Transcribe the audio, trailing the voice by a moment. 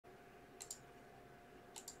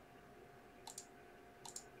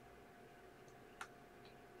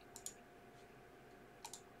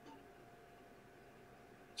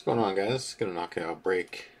What's going on, guys? Gonna knock out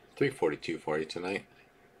break 342 for you tonight.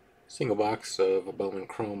 Single box of a Bowman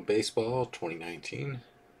Chrome Baseball 2019.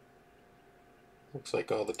 Looks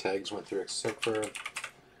like all the tags went through except for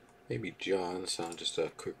maybe John, so just a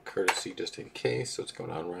quick courtesy just in case. What's going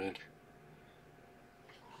on, Ryan?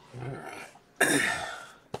 Alright.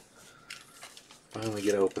 Finally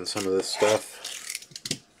get to open some of this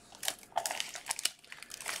stuff.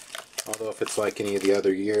 Although if it's like any of the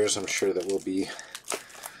other years, I'm sure that we'll be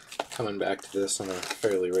coming back to this on a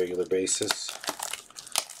fairly regular basis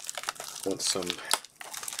once some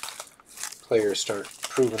players start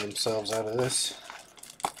proving themselves out of this.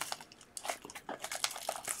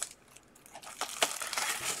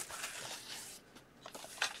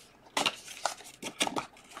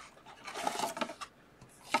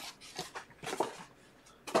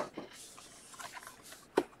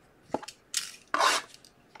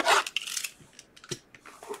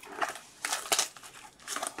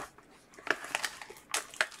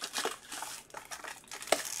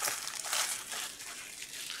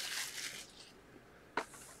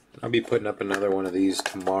 I'll be putting up another one of these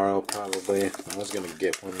tomorrow, probably. I was going to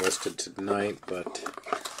get one listed tonight, but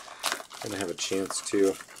I'm going to have a chance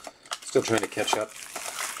to. Still trying to catch up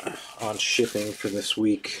on shipping for this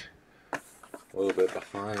week. A little bit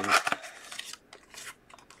behind.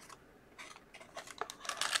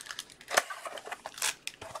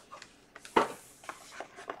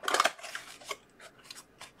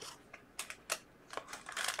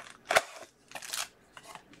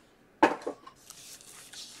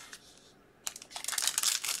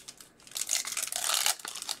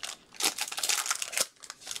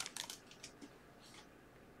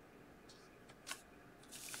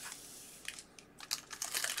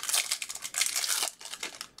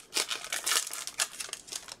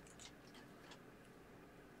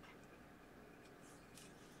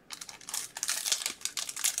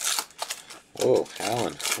 Oh,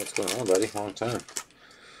 Alan, what's going on, buddy? Long time.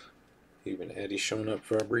 Even Eddie showing up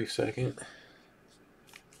for a brief second.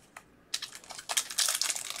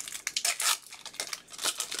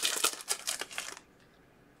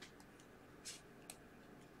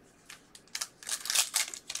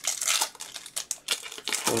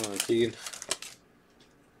 Hold on, Keegan.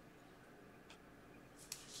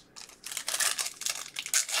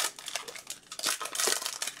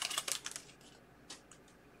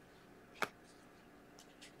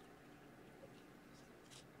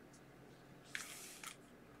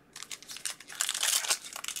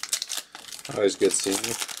 Always good seeing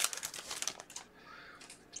you.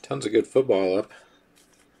 Tons of good football up,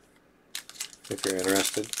 if you're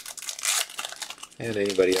interested. And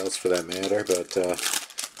anybody else for that matter, but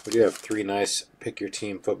we do have 3 nice pick your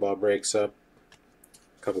team football breaks up.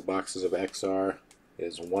 A couple boxes of XR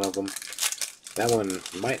is one of them. That one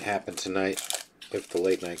might happen tonight if the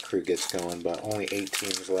late night crew gets going, but only 8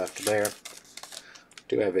 teams left there.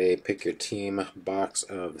 Do have a pick your team box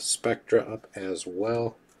of Spectra up as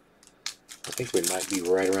well. I think we might be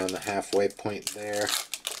right around the halfway point there.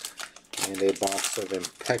 And a box of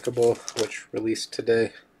Impeccable, which released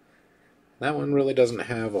today. That one really doesn't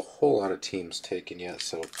have a whole lot of teams taken yet,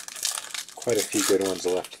 so quite a few good ones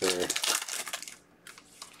left there.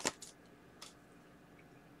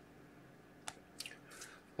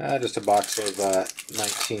 Just a box of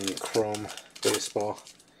 19 Chrome Baseball.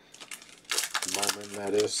 Bowman,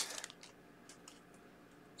 that is.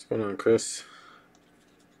 What's going on, Chris?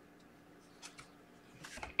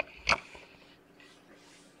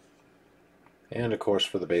 And of course,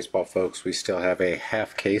 for the baseball folks, we still have a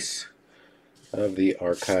half case of the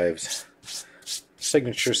Archives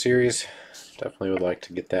Signature Series. Definitely would like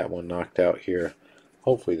to get that one knocked out here,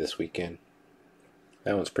 hopefully this weekend.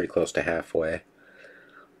 That one's pretty close to halfway.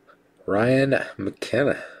 Ryan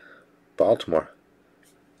McKenna, Baltimore.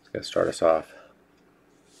 He's going to start us off.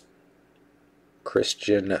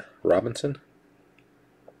 Christian Robinson,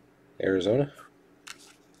 Arizona.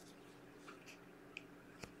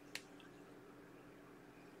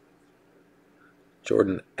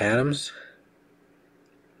 Jordan Adams,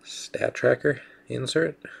 Stat Tracker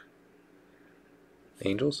insert,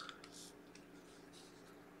 Angels.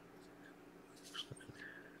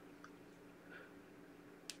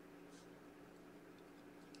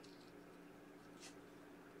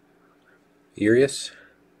 Urias,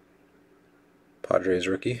 Padres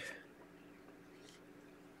rookie.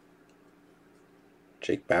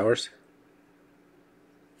 Jake Bowers,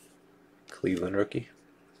 Cleveland rookie.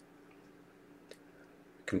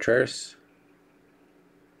 Contreras,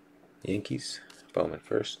 Yankees, Bowman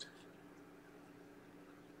first.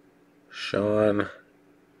 Sean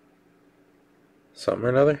something or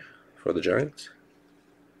another for the Giants.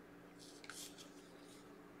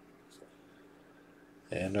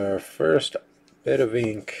 And our first bit of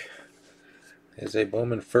ink is a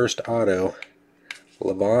Bowman First Auto,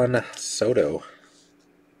 Levon Soto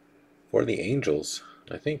for the Angels.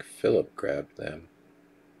 I think Philip grabbed them.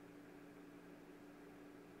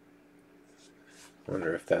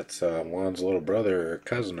 Wonder if that's Juan's little brother or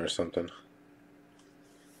cousin or something.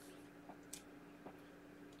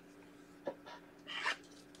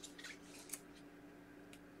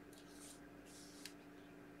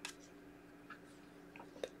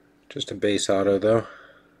 Just a base auto though.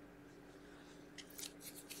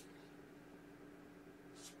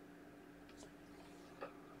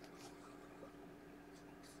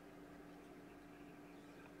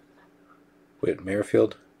 Whit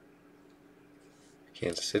Merrifield,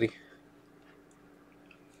 Kansas City.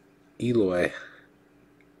 Eloy,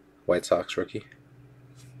 White Sox rookie.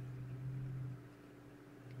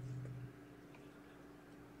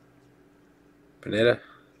 Pineda,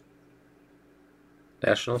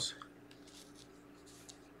 Nationals.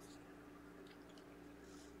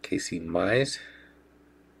 Casey Mize,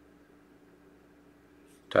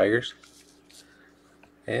 Tigers.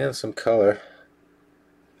 And some color.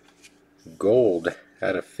 Gold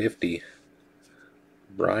out of 50.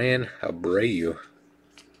 Brian Abreu,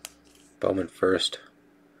 Bowman First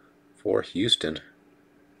for Houston.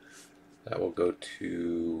 That will go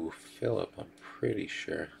to Philip, I'm pretty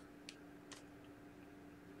sure.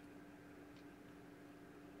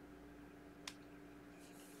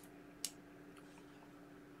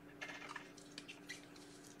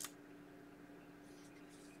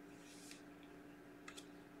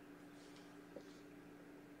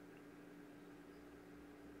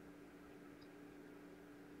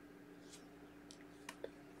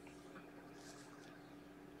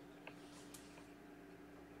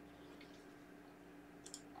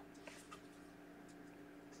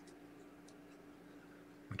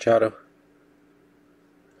 Machado,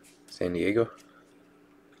 San Diego.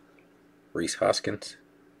 Reese Hoskins,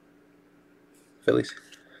 Phillies.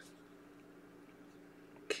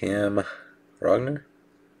 Cam Rogner,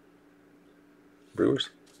 Brewers.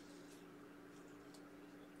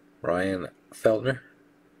 Ryan Feltner,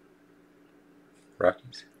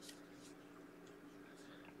 Rockies.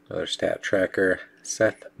 Another stat tracker,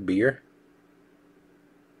 Seth Beer,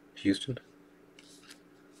 Houston.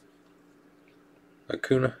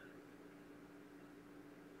 Acuna,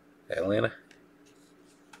 Atlanta.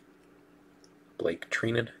 Blake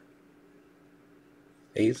Trinan,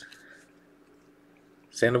 A's.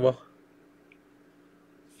 Sandoval,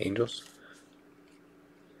 Angels.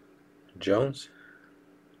 Jones,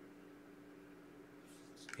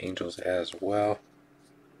 Angels as well.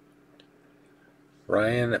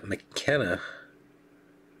 Ryan McKenna,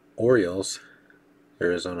 Orioles,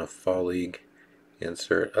 Arizona Fall League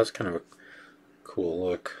insert. That's kind of a cool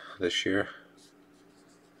look this year.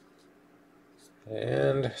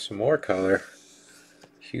 And some more color.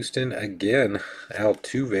 Houston again,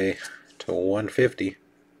 Altuve to 150.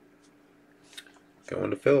 Going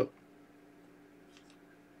to Philip.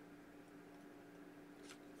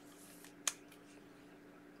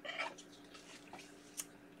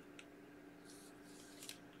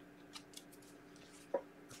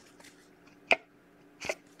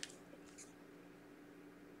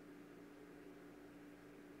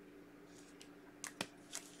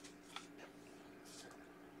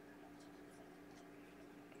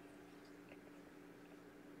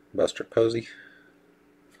 Buster Posey,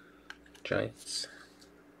 Giants.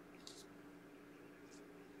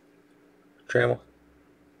 Trammell,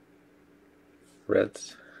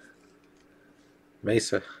 Reds.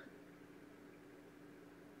 Mesa,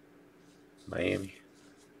 Miami.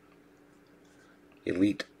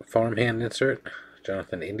 Elite Farmhand insert,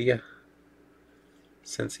 Jonathan India,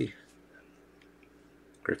 Cincy.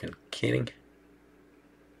 Griffin Canning,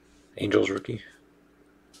 Angels rookie.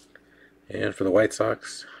 And for the White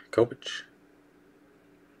Sox, Kopech,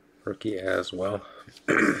 rookie as well.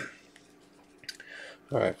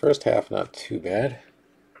 Alright, first half not too bad.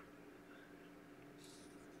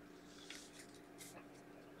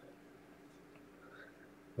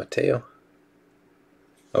 Mateo,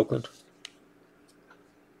 Oakland.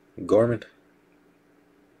 Gorman,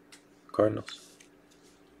 Cardinals.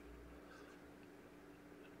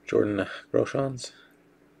 Jordan Groshans,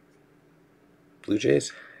 Blue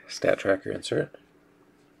Jays. Stat tracker insert.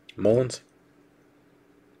 Mullins,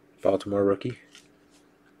 Baltimore rookie.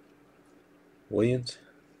 Williams,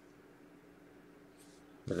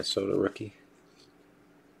 Minnesota rookie.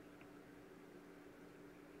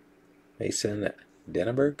 Mason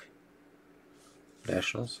Denneberg,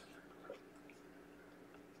 Nationals.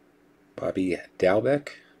 Bobby Dalbec,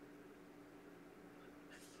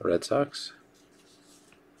 Red Sox.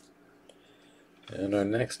 And our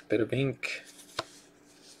next bit of ink,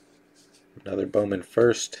 another Bowman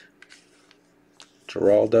first,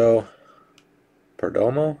 Geraldo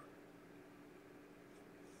Perdomo.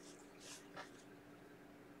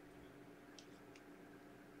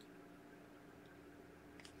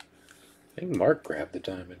 I think Mark grabbed the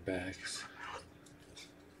Diamondbacks.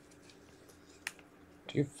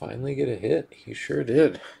 Do you finally get a hit? He sure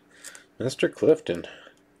did. Mr. Clifton.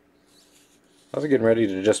 I was getting ready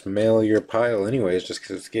to just mail your pile anyways, just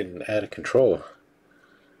because it's getting out of control.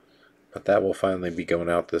 But that will finally be going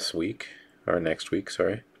out this week, or next week,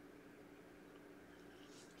 sorry.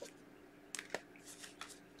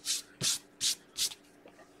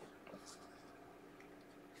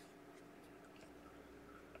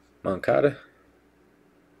 Moncada,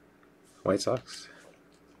 White Sox,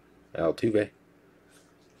 Altuve,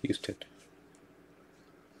 Houston,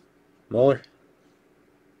 Mueller,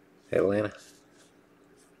 Atlanta,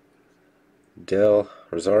 Del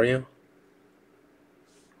Rosario,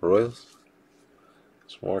 Royals,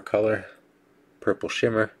 some more color, Purple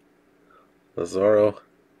Shimmer, Lazaro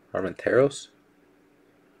Armenteros,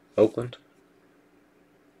 Oakland.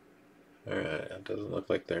 Alright, it doesn't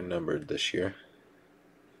look like they're numbered this year.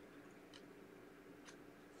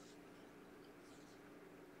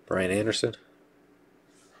 Brian Anderson,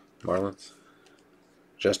 Marlins,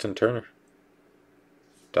 Justin Turner,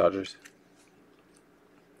 Dodgers,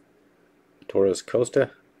 Torres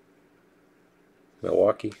Costa,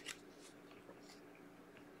 Milwaukee,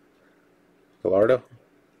 Gallardo,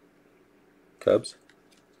 Cubs,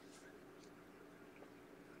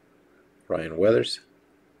 Ryan Weathers,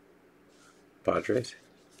 Padres,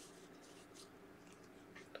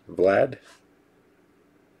 Vlad,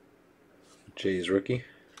 Jays rookie,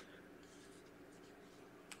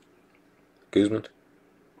 Guzman,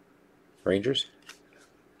 Rangers,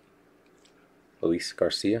 Luis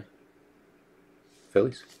Garcia,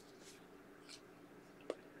 Phillies,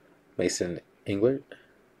 Mason Englert,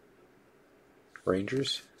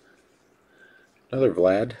 Rangers, another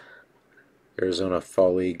Vlad, Arizona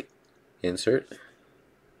Fall League insert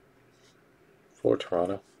for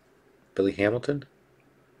Toronto, Billy Hamilton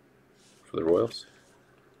for the Royals,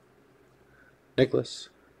 Nicholas,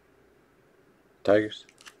 Tigers,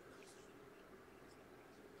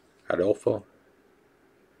 Adolfo,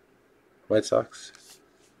 White Sox,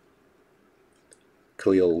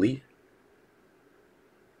 Khalil Lee,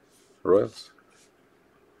 Royals,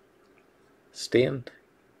 Stan,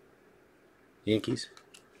 Yankees,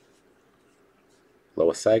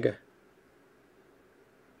 Loasaga,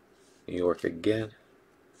 New York again,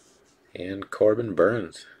 and Corbin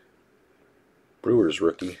Burns, Brewers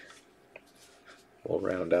rookie. We'll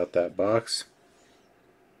round out that box.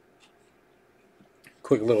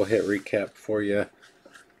 Quick little hit recap for you.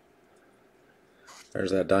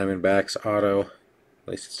 There's that Diamondbacks auto. At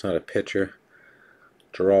least it's not a pitcher.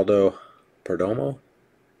 Geraldo Perdomo.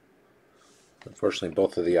 Unfortunately,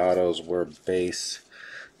 both of the autos were base.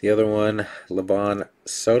 The other one, Livan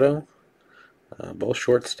Soto. Both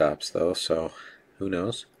shortstops, though, so who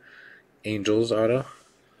knows. Angels auto.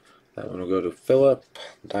 That one will go to Phillip.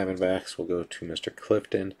 Diamondbacks will go to Mr.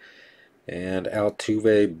 Clifton. And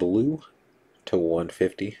Altuve blue to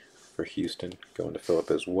 150 for Houston, going to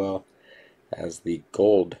Phillip as well as the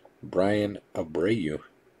gold Brian Abreu.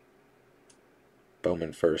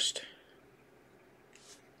 Bowman first.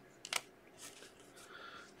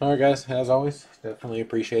 Alright guys, as always, definitely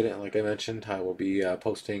appreciate it. And like I mentioned, I will be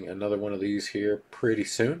posting another one of these here pretty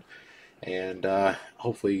soon. And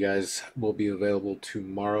hopefully you guys will be available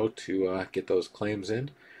tomorrow to get those claims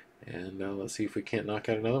in. And let's see if we can't knock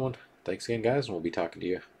out another one. Thanks again guys, and we'll be talking to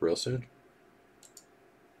you real soon.